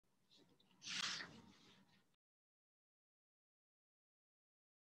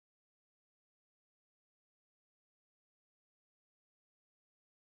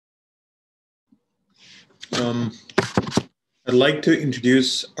Um, I'd like to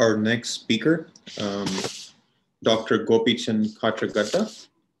introduce our next speaker, Dr. Gopichand Katragadda.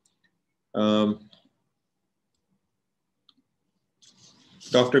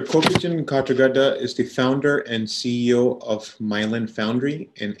 Dr. Gopichand Katragadda is the founder and CEO of Mylan Foundry,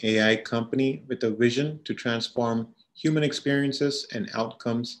 an AI company with a vision to transform human experiences and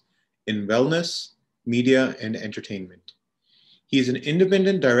outcomes in wellness, media, and entertainment. He is an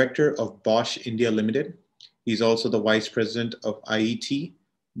independent director of Bosch India Limited. He's also the vice president of IET,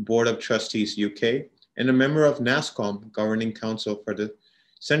 Board of Trustees UK, and a member of NASSCOM Governing Council for the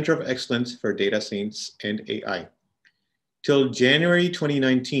Center of Excellence for Data Science and AI. Till January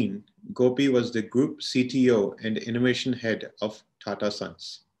 2019, Gopi was the group CTO and innovation head of Tata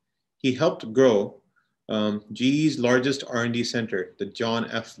Sons. He helped grow GE's largest R&D center, the John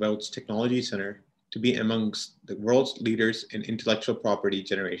F. Welch Technology Center, to be amongst the world's leaders in intellectual property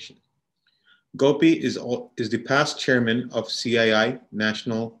generation. Gopi is the past chairman of CII,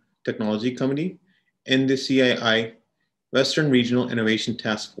 National Technology Committee, and the CII, Western Regional Innovation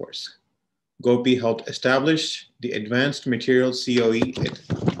Task Force. Gopi helped establish the Advanced Materials COE at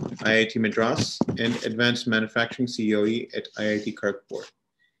IIT Madras and Advanced Manufacturing COE at IIT Kharagpur.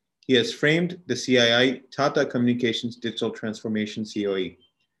 He has framed the CII Tata Communications Digital Transformation COE.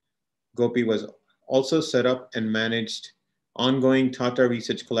 Gopi was also set up and managed ongoing Tata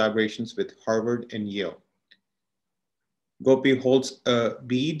research collaborations with Harvard and Yale. Gopi holds a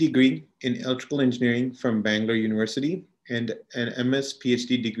BE degree in electrical engineering from Bangalore University and an MS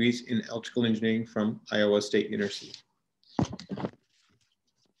PhD degrees in electrical engineering from Iowa State University.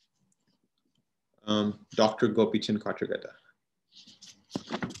 Dr. Gopichand Katragadda.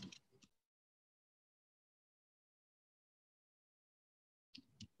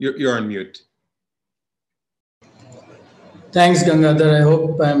 You're on mute. Thanks, Gangadhar. I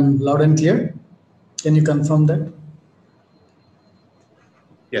hope I'm loud and clear. Can you confirm that?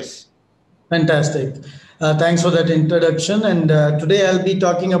 Yes. Fantastic. Thanks for that introduction. And today I'll be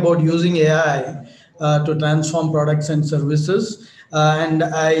talking about using AI to transform products and services. And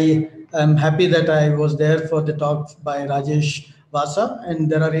I am happy that I was there for the talk by Rajesh Vasa.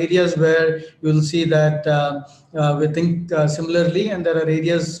 And there are areas where you'll see that we think similarly, and there are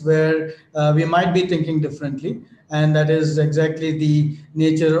areas where we might be thinking differently. And that is exactly the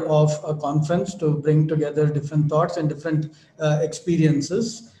nature of a conference, to bring together different thoughts and different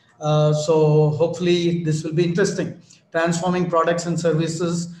experiences. So hopefully this will be interesting, transforming products and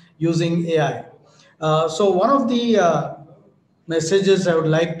services using AI. So one of the messages I would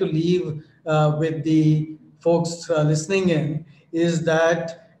like to leave with the folks listening in is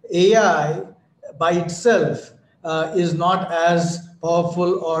that AI by itself is not as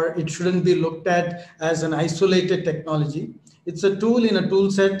powerful, or it shouldn't be looked at as an isolated technology. It's a tool in a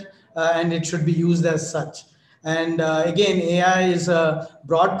tool set, and it should be used as such. And again, AI is a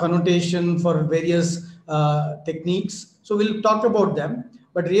broad connotation for various techniques. So we'll talk about them.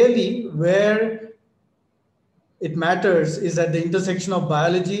 But really, where it matters is at the intersection of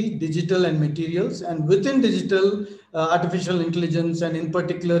biology, digital, and materials. And within digital, artificial intelligence, and in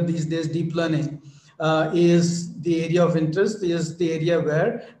particular these days, deep learning, is the area of interest, is the area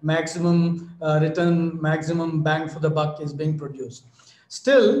where maximum return, maximum bang for the buck is being produced.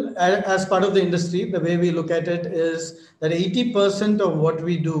 Still, as part of the industry, the way we look at it is that 80% of what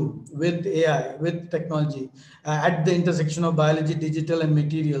we do with AI, with technology, at the intersection of biology, digital, and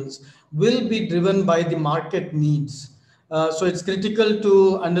materials, will be driven by the market needs. So it's critical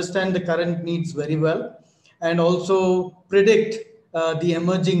to understand the current needs very well, and also predict the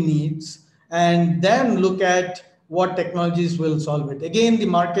emerging needs, and then look at what technologies will solve it. Again, the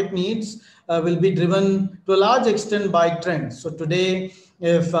market needs will be driven to a large extent by trends. So today,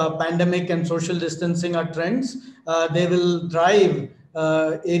 if pandemic and social distancing are trends, they will drive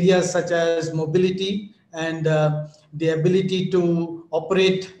areas such as mobility and the ability to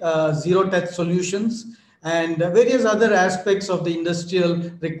operate zero-touch solutions, and various other aspects of the industrial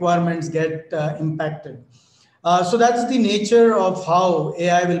requirements get impacted. So that's the nature of how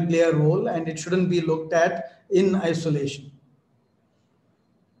AI will play a role, and it shouldn't be looked at in isolation.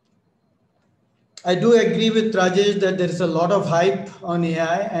 I do agree with Rajesh that there is a lot of hype on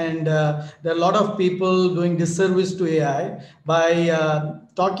AI, and there are a lot of people doing disservice to AI by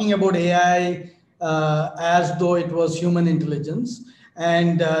talking about AI as though it was human intelligence,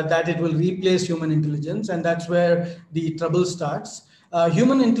 and that it will replace human intelligence. And that's where the trouble starts.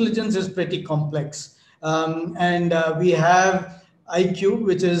 Human intelligence is pretty complex. And we have IQ,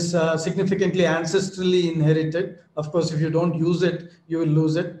 which is significantly ancestrally inherited. Of course, if you don't use it, you will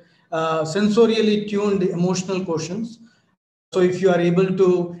lose it. Sensorially tuned emotional quotients, So if you are able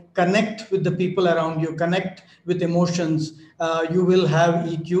to connect with the people around you, connect with emotions, you will have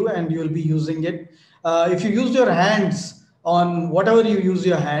EQ and you will be using it. If you use your hands on whatever you use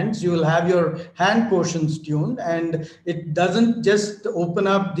your hands, you will have your hand portions tuned, and it doesn't just open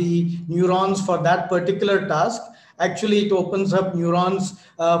up the neurons for that particular task. Actually, it opens up neurons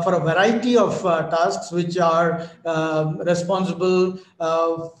for a variety of tasks which are responsible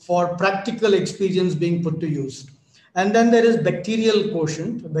for practical experience being put to use. And then there is bacterial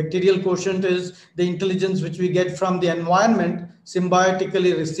quotient. Bacterial quotient is the intelligence which we get from the environment,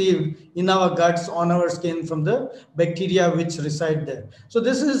 symbiotically received in our guts, on our skin, from the bacteria which reside there. So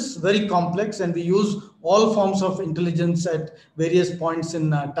this is very complex, and we use all forms of intelligence at various points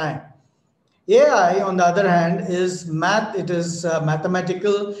in time. AI, on the other hand, is math. It is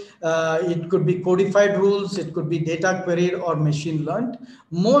mathematical. It could be codified rules. It could be data queried or machine learned.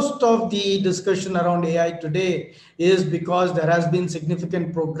 Most of the discussion around AI today is because there has been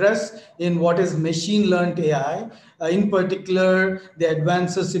significant progress in what is machine learned AI, in particular, the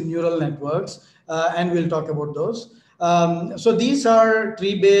advances in neural networks, and we'll talk about those. So these are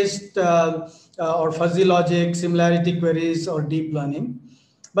tree-based or fuzzy logic, similarity queries, or deep learning.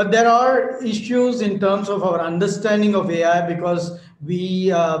 But there are issues in terms of our understanding of AI, because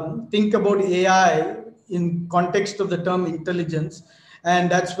we think about AI in context of the term intelligence, and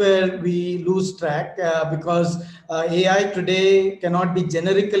that's where we lose track, because AI today cannot be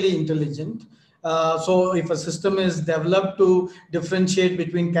generically intelligent. So if a system is developed to differentiate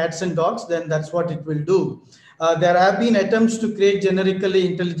between cats and dogs, then that's what it will do. There have been attempts to create generically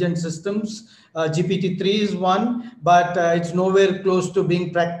intelligent systems. GPT-3 is one, but it's nowhere close to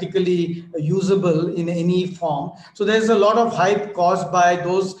being practically usable in any form. So there's a lot of hype caused by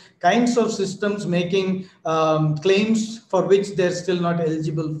those kinds of systems making claims for which they're still not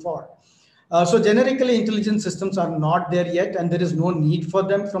eligible for. So generically intelligent systems are not there yet, and there is no need for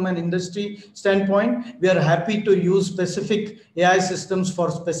them from an industry standpoint. We are happy to use specific AI systems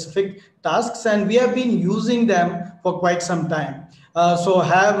for specific tasks, and we have been using them for quite some time. So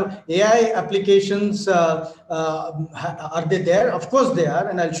have AI applications, are they there? Of course they are,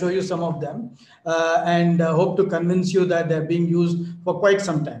 and I'll show you some of them, and hope to convince you that they're being used for quite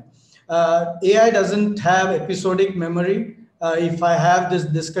some time. AI doesn't have episodic memory. If I have this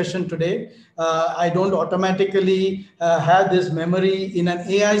discussion today, I don't automatically have this memory in an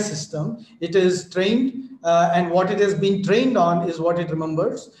AI system. It is trained, and what it has been trained on is what it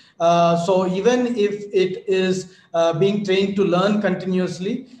remembers. So even if it is being trained to learn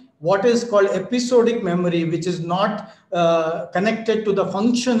continuously, what is called episodic memory, which is not connected to the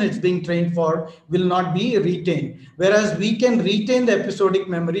function it's being trained for, will not be retained. Whereas we can retain the episodic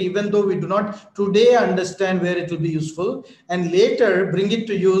memory, even though we do not today understand where it will be useful, and later bring it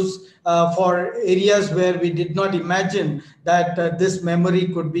to use for areas where we did not imagine that this memory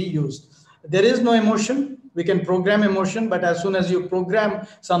could be used. There is no emotion. We can program emotion, but as soon as you program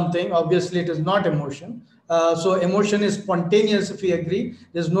something, obviously it is not emotion. So emotion is spontaneous, if we agree.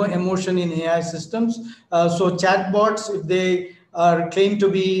 There's no emotion in AI systems. So chatbots, if they are claimed to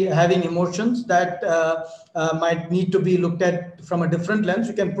be having emotions, that might need to be looked at from a different lens.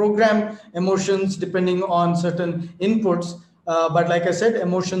 You can program emotions depending on certain inputs. But like I said,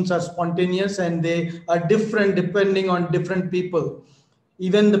 emotions are spontaneous, and they are different depending on different people.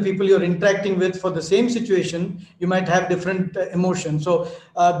 Even the people you're interacting with for the same situation, you might have different emotions. So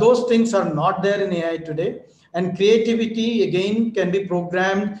those things are not there in AI today. And creativity, again, can be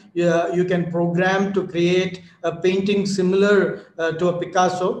programmed. You can program to create a painting similar to a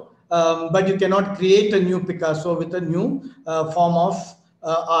Picasso, but you cannot create a new Picasso with a new form of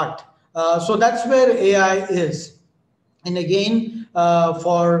art. So that's where AI is. And again,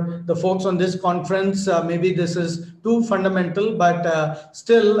 for the folks on this conference, maybe this is too fundamental, but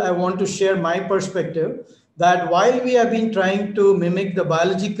still I want to share my perspective that while we have been trying to mimic the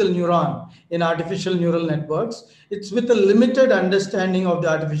biological neuron in artificial neural networks, it's with a limited understanding of the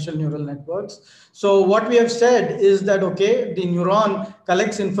artificial neural networks. So what we have said is that, okay, the neuron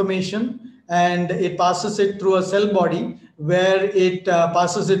collects information and it passes it through a cell body, where it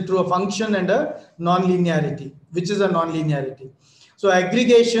passes it through a function and a nonlinearity, which is a nonlinearity. So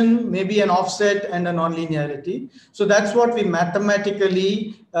aggregation may be an offset and a nonlinearity. So that's what we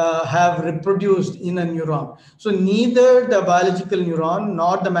mathematically have reproduced in a neuron. So neither the biological neuron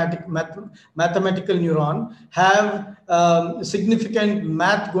nor the mathematical neuron have significant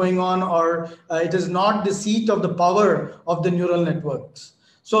math going on, or it is not the seat of the power of the neural networks.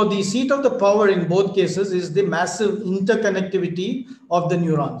 So the seat of the power in both cases is the massive interconnectivity of the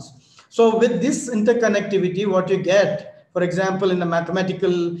neurons. So with this interconnectivity, what you get For example, in the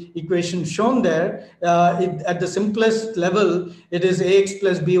mathematical equation shown there, at the simplest level, it is ax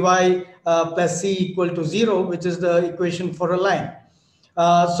plus by plus c equal to 0, which is the equation for a line.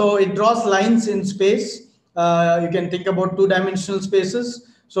 So it draws lines in space. You can think about two-dimensional spaces.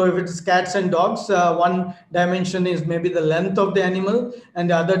 So if it's cats and dogs, one dimension is maybe the length of the animal, and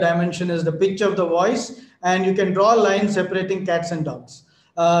the other dimension is the pitch of the voice. And you can draw lines separating cats and dogs.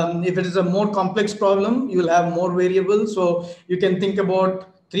 If it is a more complex problem, you will have more variables. So you can think about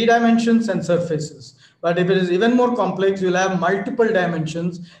 3 dimensions and surfaces. But if it is even more complex, you'll have multiple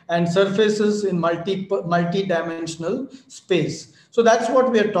dimensions and surfaces in multi-dimensional space. So that's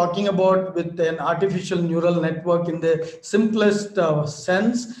what we are talking about with an artificial neural network in the simplest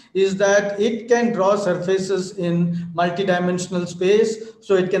sense, is that it can draw surfaces in multi-dimensional space.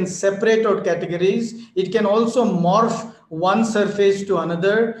 So it can separate out categories. It can also morph one surface to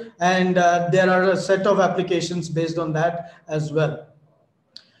another. And there are a set of applications based on that as well.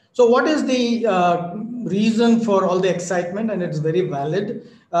 So what is the reason for all the excitement? And it's very valid.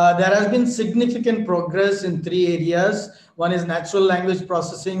 There has been significant progress in 3 areas. One is natural language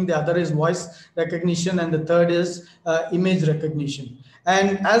processing, the other is voice recognition, and the third is image recognition.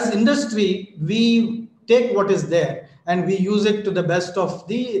 And as industry, we take what is there and we use it to the best of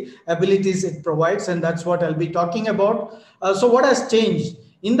the abilities it provides. And that's what I'll be talking about. So what has changed?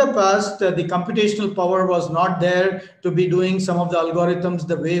 In the past, the computational power was not there to be doing some of the algorithms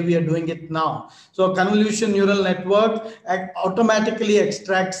the way we are doing it now. So convolution neural network automatically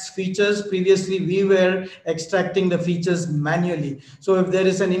extracts features. Previously, we were extracting the features manually. So if there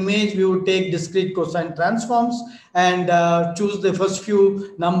is an image, we would take discrete cosine transforms and choose the first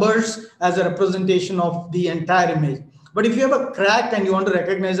few numbers as a representation of the entire image. But if you have a crack and you want to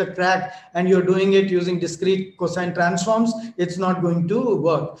recognize a crack and you're doing it using discrete cosine transforms, it's not going to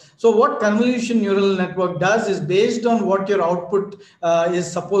work. So what convolution neural network does is, based on what your output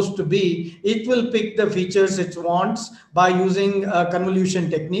is supposed to be, it will pick the features it wants by using a convolution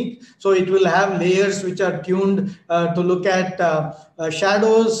technique. So it will have layers which are tuned to look at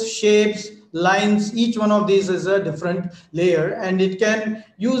shadows, shapes, lines. Each one of these is a different layer, and it can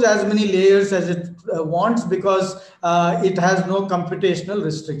use as many layers as it wants because it has no computational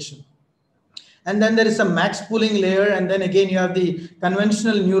restriction. And then there is a max pooling layer, and then again you have the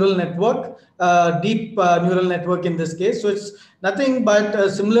conventional neural network, deep neural network in this case. So it's nothing but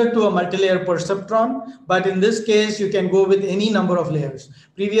similar to a multi-layer perceptron, but in this case you can go with any number of layers.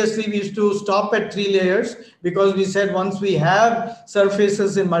 Previously we used to stop at 3 layers because we said once we have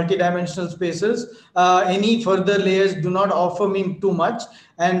surfaces in multi-dimensional spaces, any further layers do not offer me too much.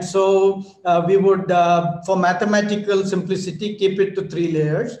 And so we would, for mathematical simplicity, keep it to 3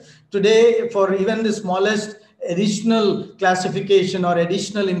 layers. Today, for even the smallest additional classification or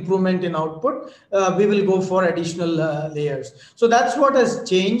additional improvement in output, we will go for additional layers. So that's what has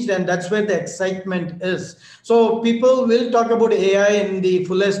changed, and that's where the excitement is. So people will talk about AI in the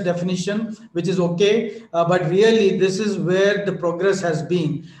fullest definition, which is okay, but really this is where the progress has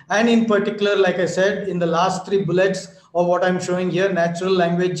been. And in particular, like I said, in the last 3 bullets of what I'm showing here, natural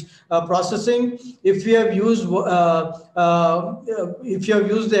language processing. If you have used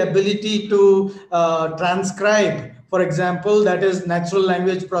the ability to transcribe, for example, that is natural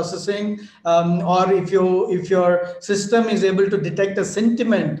language processing, or if your system is able to detect a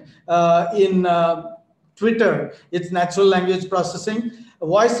sentiment in Twitter, it's natural language processing.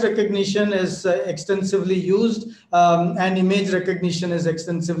 Voice recognition is extensively used, and image recognition is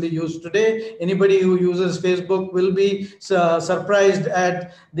extensively used today. Anybody who uses Facebook will be surprised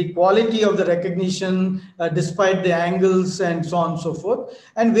at the quality of the recognition, despite the angles and so on and so forth.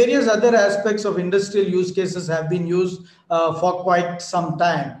 And various other aspects of industrial use cases have been used for quite some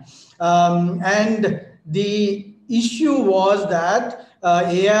time. And the issue was that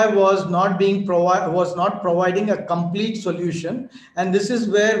AI was not providing a complete solution. And this is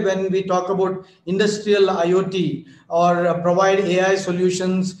where, when we talk about industrial IoT or provide AI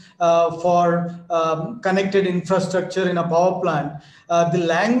solutions for connected infrastructure in a power plant, the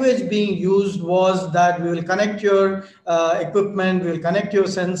language being used was that we will connect your equipment, we will connect your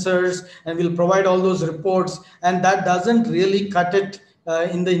sensors, and we'll provide all those reports. And that doesn't really cut it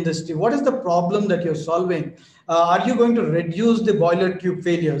in the industry. What is the problem that you're solving? Are you going to reduce the boiler tube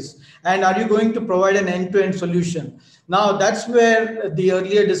failures? And are you going to provide an end-to-end solution? Now, that's where the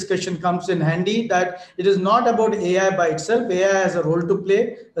earlier discussion comes in handy, that it is not about AI by itself. AI has a role to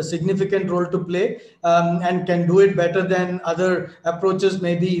play, a significant role to play, and can do it better than other approaches,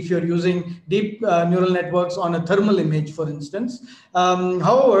 maybe if you're using deep neural networks on a thermal image, for instance.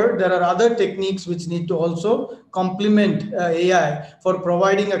 However, there are other techniques which need to also complement AI for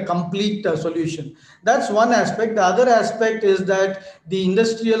providing a complete solution. That's one aspect. The other aspect is that the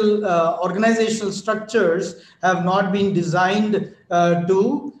industrial organizational structures have not been designed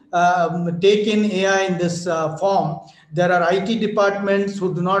to take in AI in this form. There are IT departments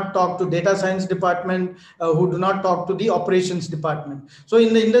who do not talk to data science department, who do not talk to the operations department. So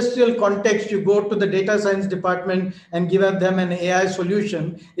in the industrial context, you go to the data science department and give them an AI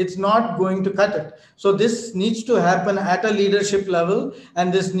solution, it's not going to cut it. So this needs to happen at a leadership level,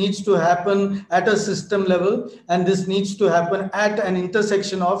 and this needs to happen at a system level, and this needs to happen at an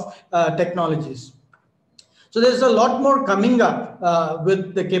intersection of technologies. So there's a lot more coming up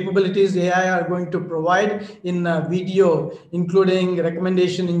with the capabilities AI are going to provide in video, including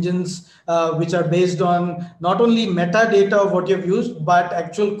recommendation engines, which are based on not only metadata of what you've used, but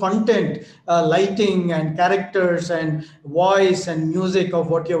actual content, lighting and characters and voice and music of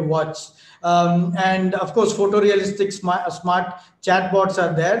what you've watched. And of course, photorealistic smart chatbots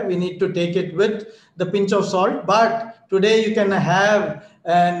are there. We need to take it with the pinch of salt. But today you can have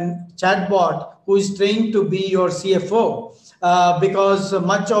a chatbot who is trained to be your CFO, because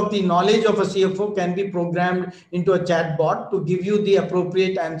much of the knowledge of a CFO can be programmed into a chatbot to give you the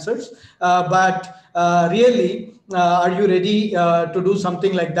appropriate answers. But really, are you ready to do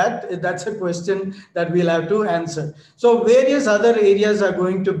something like that? That's a question that we'll have to answer. So various other areas are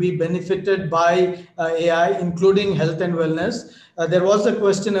going to be benefited by AI, including health and wellness. There was a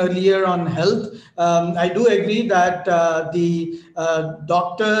question earlier on health. I do agree that the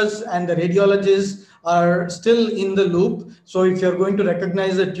doctors and the radiologists are still in the loop. So if you're going to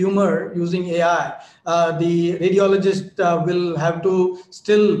recognize a tumor using AI, the radiologist will have to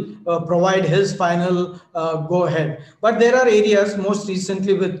still provide his final go ahead. But there are areas, most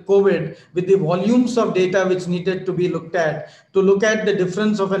recently with COVID, with the volumes of data which needed to be looked at, to look at the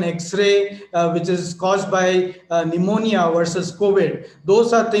difference of an X-ray which is caused by pneumonia versus COVID.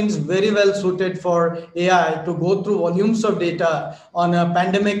 Those are things very well suited for AI to go through volumes of data on a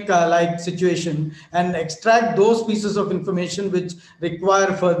pandemic-like situation and extract those pieces of information which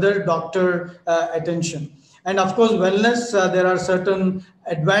require further doctor attention. And of course, wellness, there are certain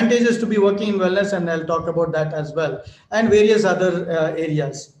advantages to be working in wellness, and I'll talk about that as well, and various other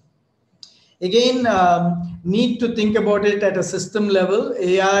areas. Again, need to think about it at a system level.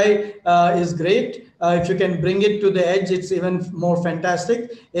 AI is great. If you can bring it to the edge, it's even more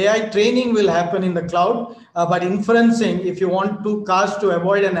fantastic. AI training will happen in the cloud, but inferencing, if you want to cars to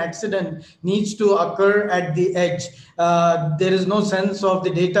avoid an accident, needs to occur at the edge. There is no sense of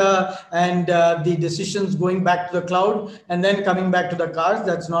the data and the decisions going back to the cloud and then coming back to the cars.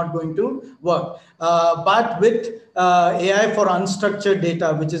 That's not going to work. But with AI for unstructured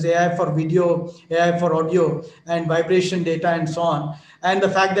data, which is AI for video, AI for audio, and vibration data, and so on, and the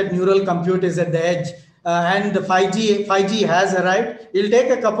fact that neural compute is at the edge, and the 5G has arrived. It'll take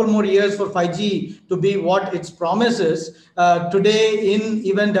a couple more years for 5G to be what its promise is. Today, in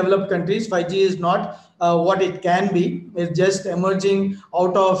even developed countries, 5G is not what it can be. It's just emerging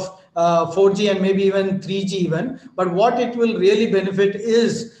out of 4G and maybe even 3G even. But what it will really benefit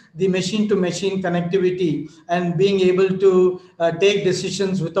is the machine-to-machine connectivity and being able to take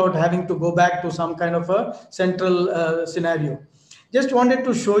decisions without having to go back to some kind of a central scenario. Just wanted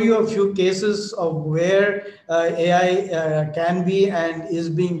to show you a few cases of where AI can be and is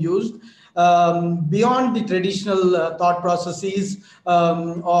being used beyond the traditional thought processes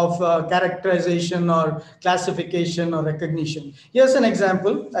of characterization or classification or recognition. Here's an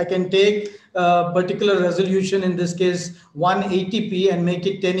example. I can take a particular resolution, in this case 180p, and make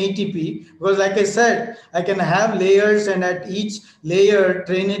it 1080p, because like I said, I can have layers, and at each layer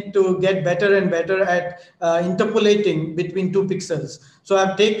train it to get better and better at interpolating between 2 pixels. So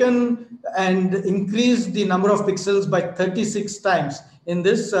I've taken and increased the number of pixels by 36 times in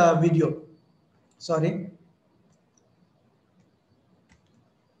this video. Sorry.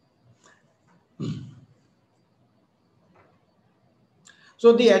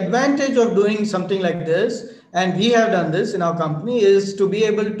 So the advantage of doing something like this, and we have done this in our company, is to be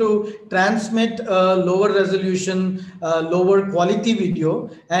able to transmit a lower resolution, lower quality video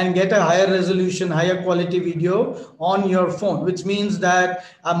and get a higher resolution, higher quality video on your phone, which means that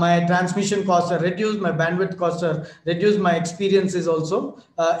my transmission costs are reduced, my bandwidth costs are reduced, my experience is also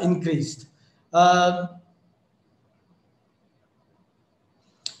increased.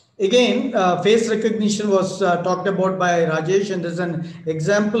 Again, face recognition was talked about by Rajesh, and there's an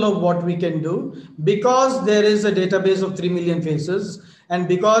example of what we can do. Because there is a database of 3 million faces, and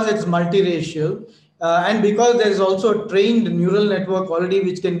because it's multiracial, and because there is also a trained neural network already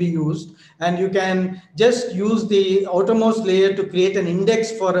which can be used, and you can just use the outermost layer to create an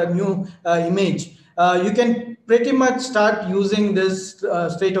index for a new image. You can pretty much start using this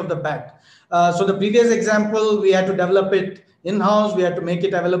straight off the bat. So the previous example, we had to develop it in-house, we had to make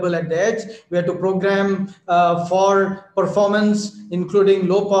it available at the edge, we had to program for performance, including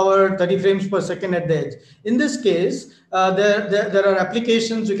low power, 30 frames per second at the edge. In this case, there are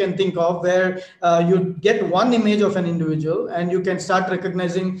applications you can think of where you get one image of an individual and you can start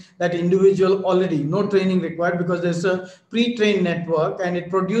recognizing that individual already, no training required, because there's a pre-trained network and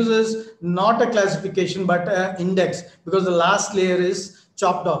it produces not a classification but an index, because the last layer is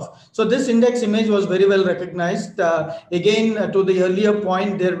chopped off. So this index image was very well recognized. Again, to the earlier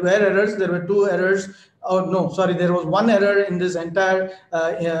point, there were errors. There were two errors. Oh, no, sorry, there was one error in this entire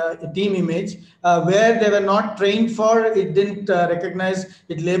team image where they were not trained for, it didn't recognize,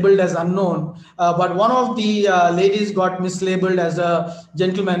 it labeled as unknown. But one of the ladies got mislabeled as a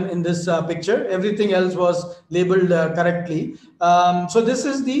gentleman in this picture. Everything else was labeled correctly. So this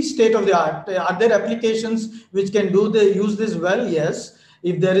is the state of the art. Are there applications which can use this well? Yes.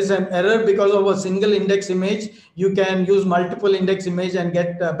 If there is an error because of a single index image, you can use multiple index image and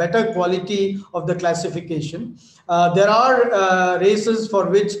get better quality of the classification. There are races for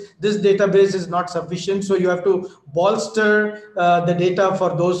which this database is not sufficient, so you have to bolster the data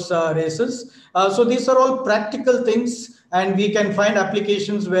for those races. So these are all practical things, and we can find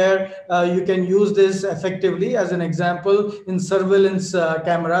applications where you can use this effectively. As an example, in surveillance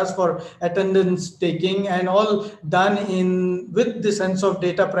cameras for attendance taking, and all done with the sense of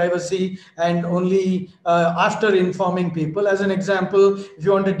data privacy and only after informing people. As an example, if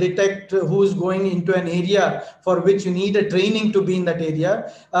you want to detect who is going into an area for which you need a training to be in that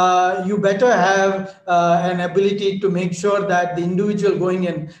area, you better have an ability to make sure that the individual going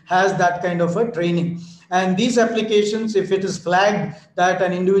in has that kind of a training. And these applications, if it is flagged that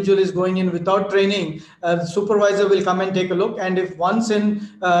an individual is going in without training, the supervisor will come and take a look. And if once in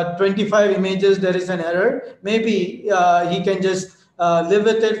 25 images there is an error, maybe he can just live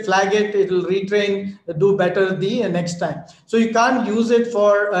with it, flag it, it will retrain, do better the next time. So you can't use it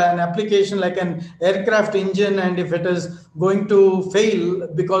for an application like an aircraft engine, and if it is going to fail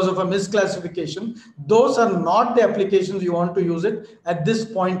because of a misclassification, those are not the applications you want to use it at this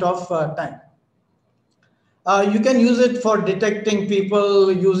point of time. You can use it for detecting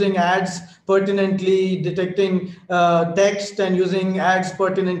people using ads pertinently, detecting text and using ads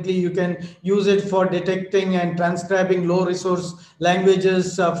pertinently. You can use it for detecting and transcribing low resource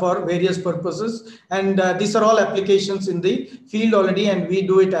languages for various purposes. And these are all applications in the field already, and we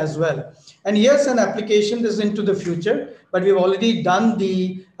do it as well. And here's an application. This is into the future, but we've already done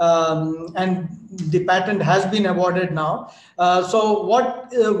and the patent has been awarded now. So what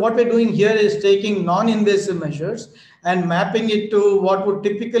we're doing here is taking non-invasive measures and mapping it to what would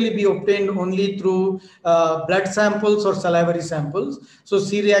typically be obtained only through blood samples or salivary samples. So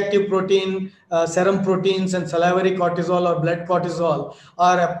C-reactive protein, serum proteins, and salivary cortisol or blood cortisol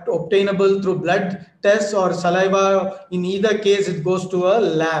are obtainable through blood tests or saliva. In either case, it goes to a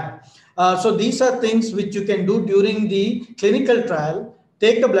lab. So these are things which you can do during the clinical trial.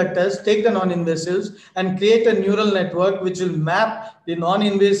 Take the blood test, take the non-invasives, and create a neural network which will map the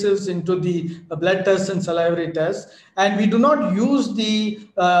non-invasives into the blood tests and salivary tests. And we do not use the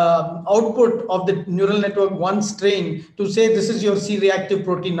output of the neural network once trained to say this is your C-reactive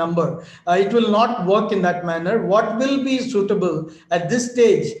protein number. It will not work in that manner. What will be suitable at this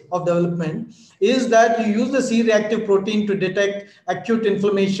stage of development is that you use the C-reactive protein to detect acute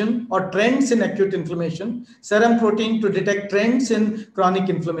inflammation or trends in acute inflammation, serum protein to detect trends in chronic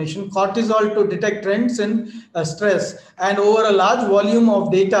inflammation, cortisol to detect trends in stress. And over a large volume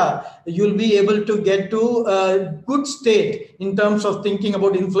of data, you'll be able to get to a good state in terms of thinking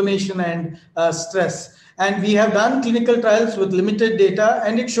about inflammation and stress. And we have done clinical trials with limited data,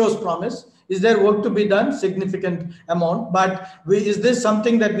 and it shows promise. Is there work to be done? Significant amount. But is this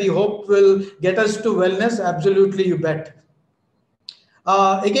something that we hope will get us to wellness? Absolutely, you bet.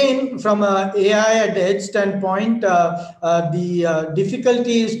 Again, from an AI at the edge standpoint, the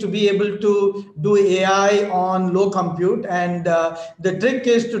difficulty is to be able to do AI on low compute, and the trick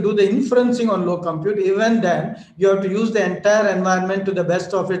is to do the inferencing on low compute. Even then, you have to use the entire environment to the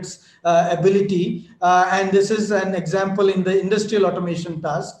best of its ability, and this is an example in the industrial automation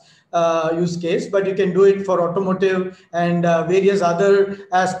task. Use case, but you can do it for automotive and various other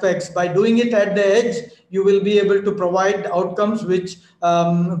aspects. By doing it at the edge, you will be able to provide outcomes which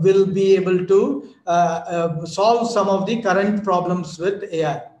will be able to solve some of the current problems with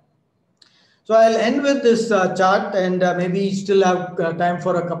AI. So I'll end with this chart, and maybe still have time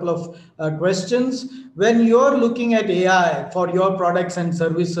for a couple of questions. When you're looking at AI for your products and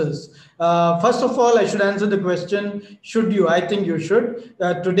services, first of all, I should answer the question, should you? I think you should.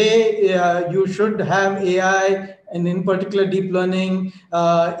 Today, you should have AI, and in particular deep learning,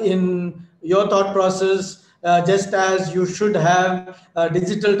 in your thought process, just as you should have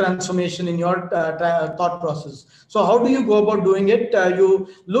digital transformation in your thought process. So how do you go about doing it? You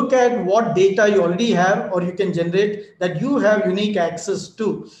look at what data you already have or you can generate that you have unique access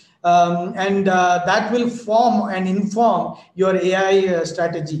to. And that will form and inform your AI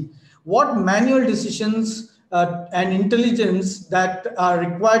strategy. What manual decisions and intelligence that are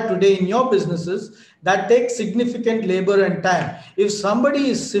required today in your businesses, that takes significant labor and time. If somebody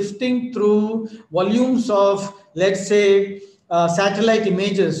is sifting through volumes of, let's say, satellite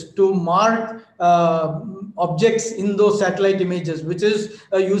images to mark objects in those satellite images, which is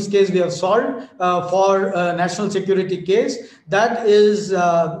a use case we have solved for a national security case, that is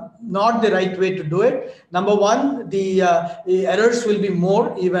not the right way to do it. Number one, the errors will be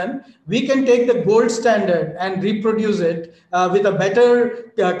more even. We can take the gold standard and reproduce it with a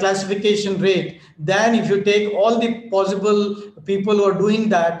better classification rate than if you take all the possible people who are doing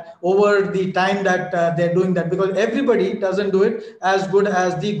that over the time that they're doing that, because everybody doesn't do it as good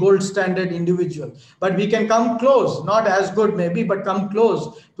as the gold standard individual. But we can come close, not as good maybe, but come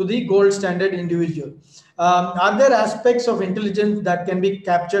close to the gold standard individual. Are there aspects of intelligence that can be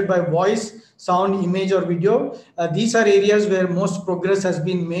captured by voice, sound, image, or video? These are areas where most progress has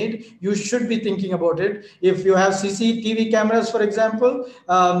been made. You should be thinking about it. If you have CCTV cameras, for example,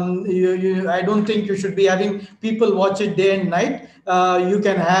 I don't think you should be having people watch it day and night. You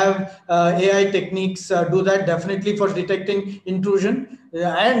can have AI techniques do that, definitely, for detecting intrusion,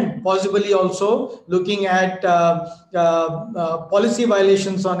 and possibly also looking at policy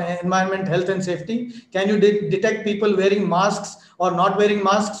violations on environment, health, and safety. Can you detect people wearing masks or not wearing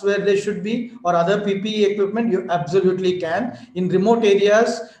masks where they should be, or other PPE equipment? You absolutely can. In remote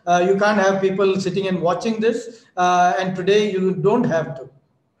areas, you can't have people sitting and watching this, and today you don't have to.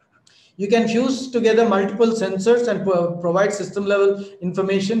 You can fuse together multiple sensors and provide system level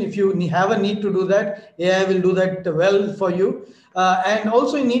information. If you have a need to do that, AI will do that well for you. And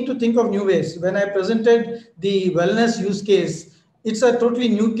also you need to think of new ways. When I presented the wellness use case, it's a totally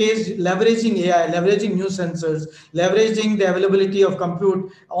new case, leveraging AI, leveraging new sensors, leveraging the availability of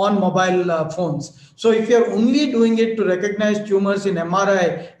compute on mobile phones. So if you're only doing it to recognize tumors in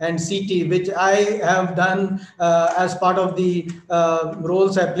MRI and CT, which I have done as part of the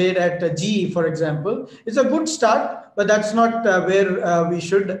roles I played at GE, for example, it's a good start. But that's not where we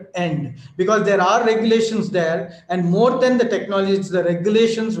should end, because there are regulations there, and more than the technology, it's the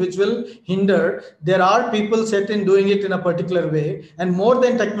regulations which will hinder. There are people set in doing it in a particular way, and more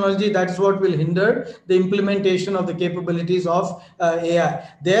than technology, that's what will hinder the implementation of the capabilities of AI.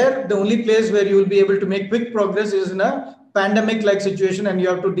 There, the only place where you will be able to make quick progress is in a pandemic-like situation, and you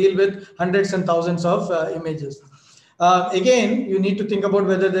have to deal with hundreds and thousands of images. Again, you need to think about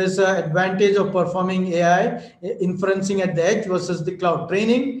whether there's an advantage of performing AI inferencing at the edge versus the cloud.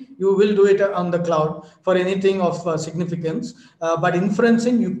 Training, you will do it on the cloud for anything of significance, but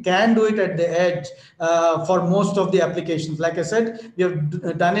inferencing, you can do it at the edge for most of the applications. Like I said, we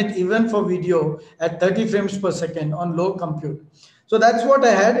have done it even for video at 30 frames per second on low compute. So that's what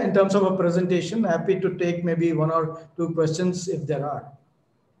I had in terms of a presentation. Happy to take maybe one or two questions if there are.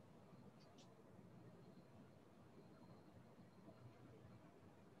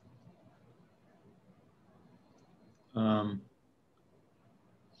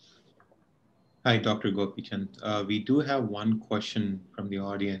 Hi, Dr. Gopichand. We do have one question from the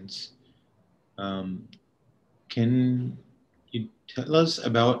audience. Can you tell us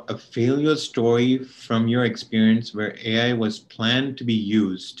about a failure story from your experience where AI was planned to be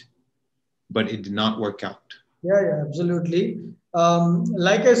used, but it did not work out? Yeah, absolutely.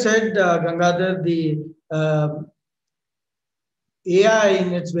 Like I said, Gangadhar, the AI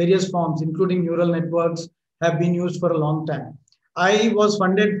in its various forms, including neural networks, have been used for a long time. I was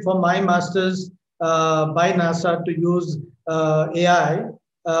funded for my master's by NASA to use AI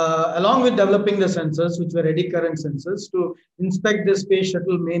along with developing the sensors, which were eddy current sensors, to inspect the space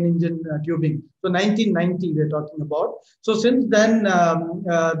shuttle main engine tubing. So 1990 we're talking about. So since then,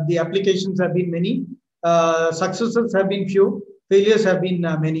 the applications have been many, successes have been few, failures have been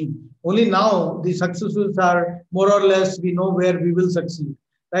many. Only now the successes are more or less, we know where we will succeed,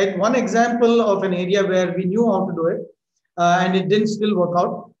 right? One example of an area where we knew how to do it and it didn't still work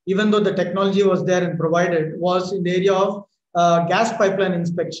out, even though the technology was there and provided, was in the area of gas pipeline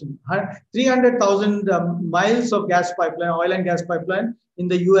inspection. 300,000 miles of gas pipeline, oil and gas pipeline in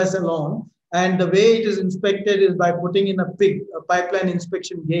the US alone. And the way it is inspected is by putting in a pig, a pipeline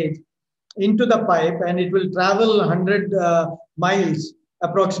inspection gauge, into the pipe, and it will travel 100 miles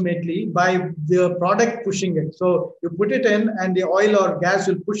approximately by the product pushing it. So you put it in and the oil or gas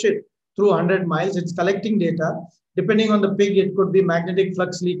will push it through 100 miles. It's collecting data. Depending on the pig, it could be magnetic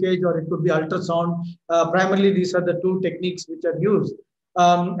flux leakage or it could be ultrasound. Primarily, these are the two techniques which are used.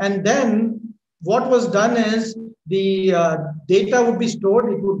 And then what was done is the data would be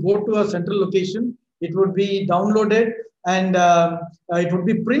stored. It would go to a central location. It would be downloaded and it would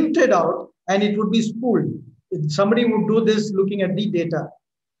be printed out and it would be spooled. Somebody would do this looking at the data.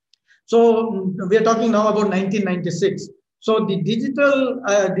 So we are talking now about 1996. So the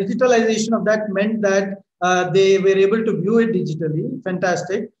digitalization of that meant that they were able to view it digitally,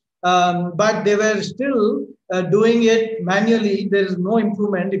 fantastic. But they were still doing it manually. There is no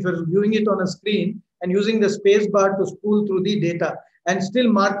improvement if you're viewing it on a screen and using the space bar to spool through the data and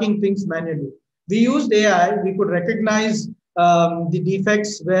still marking things manually. We used AI. We could recognize the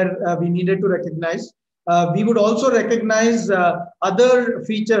defects where we needed to recognize. We would also recognize other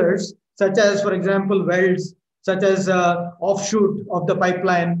features such as, for example, welds, such as offshoot of the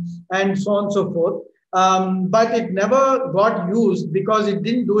pipeline, and so on and so forth. But it never got used because it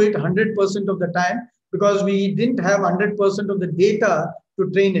didn't do it 100% of the time, because we didn't have 100% of the data to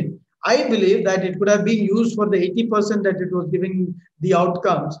train it. I believe that it could have been used for the 80% that it was giving the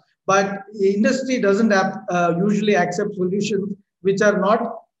outcomes. But industry doesn't usually accept solutions which are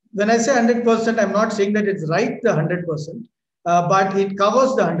not, when I say 100%, I'm not saying that it's right the 100%, but it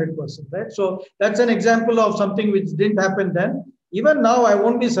covers the 100%, right? So that's an example of something which didn't happen then. Even now, I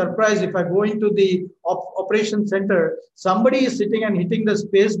won't be surprised if I go into the operation center, somebody is sitting and hitting the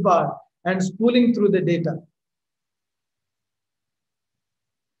space bar and spooling through the data.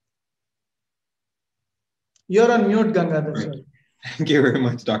 You're on mute, Gangadhar, sir. Thank you very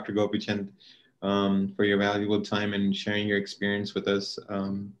much, Dr. Gopichand, for your valuable time and sharing your experience with us.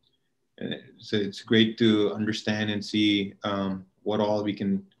 So it's great to understand and see what all we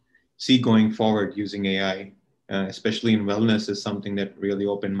can see going forward using AI, especially in wellness, is something that really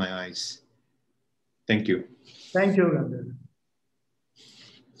opened my eyes. Thank you. Thank you, Gangadhar.